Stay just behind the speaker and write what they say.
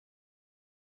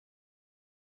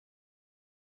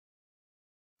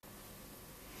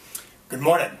Good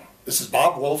morning. This is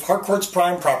Bob Wolff, Harcourt's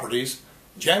Prime Properties,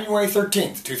 January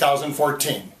 13th,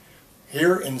 2014,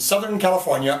 here in Southern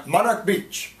California, Monarch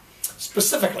Beach.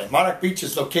 Specifically, Monarch Beach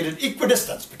is located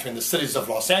equidistant between the cities of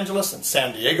Los Angeles and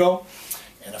San Diego.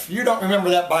 And if you don't remember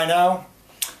that by now,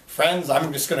 friends,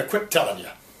 I'm just going to quit telling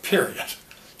you, period.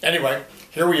 Anyway,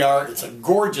 here we are. It's a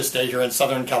gorgeous day here in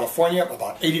Southern California,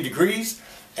 about 80 degrees,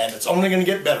 and it's only going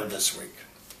to get better this week.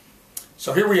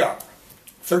 So here we are.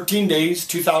 13 days,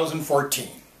 2014.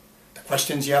 The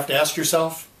questions you have to ask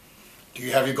yourself: do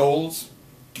you have your goals?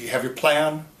 Do you have your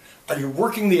plan? Are you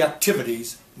working the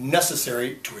activities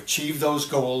necessary to achieve those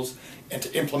goals and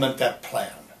to implement that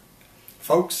plan?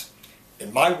 Folks,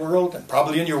 in my world, and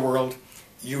probably in your world,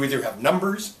 you either have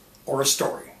numbers or a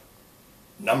story.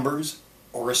 Numbers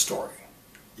or a story.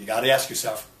 You got to ask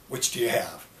yourself, which do you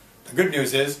have? The good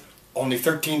news is, only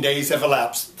 13 days have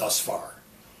elapsed thus far.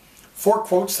 4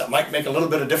 quotes that might make a little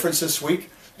bit of difference this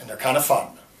week, and they're kind of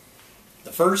fun.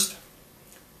 The first,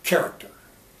 character.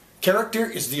 Character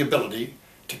is the ability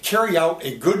to carry out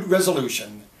a good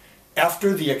resolution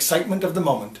after the excitement of the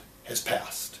moment has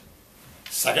passed.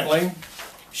 Secondly,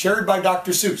 shared by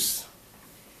Dr. Seuss.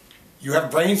 You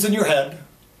have brains in your head,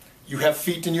 you have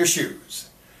feet in your shoes.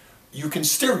 You can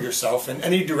steer yourself in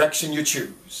any direction you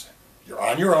choose. You're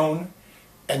on your own,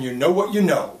 and you know what you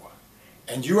know.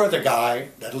 And you are the guy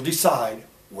that'll decide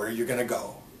where you're going to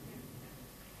go.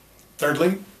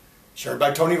 Thirdly, shared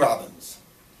by Tony Robbins.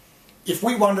 If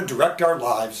we want to direct our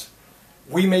lives,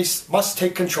 we must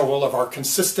take control of our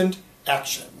consistent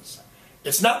actions.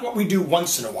 It's not what we do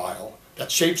once in a while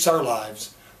that shapes our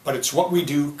lives, but it's what we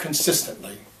do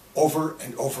consistently, over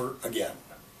and over again.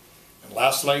 And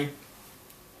lastly,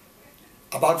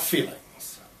 about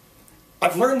feelings.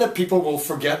 I've learned that people will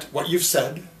forget what you've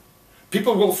said.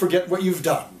 People will forget what you've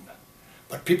done,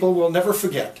 but people will never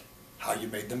forget how you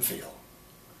made them feel.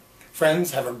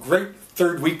 Friends, have a great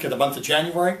third week of the month of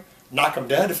January. Knock 'em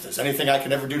dead. If there's anything I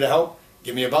can ever do to help,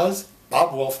 give me a buzz.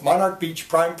 Bob Wolff, Monarch Beach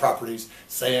Prime Properties,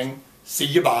 saying, see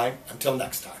you bye until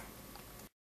next time.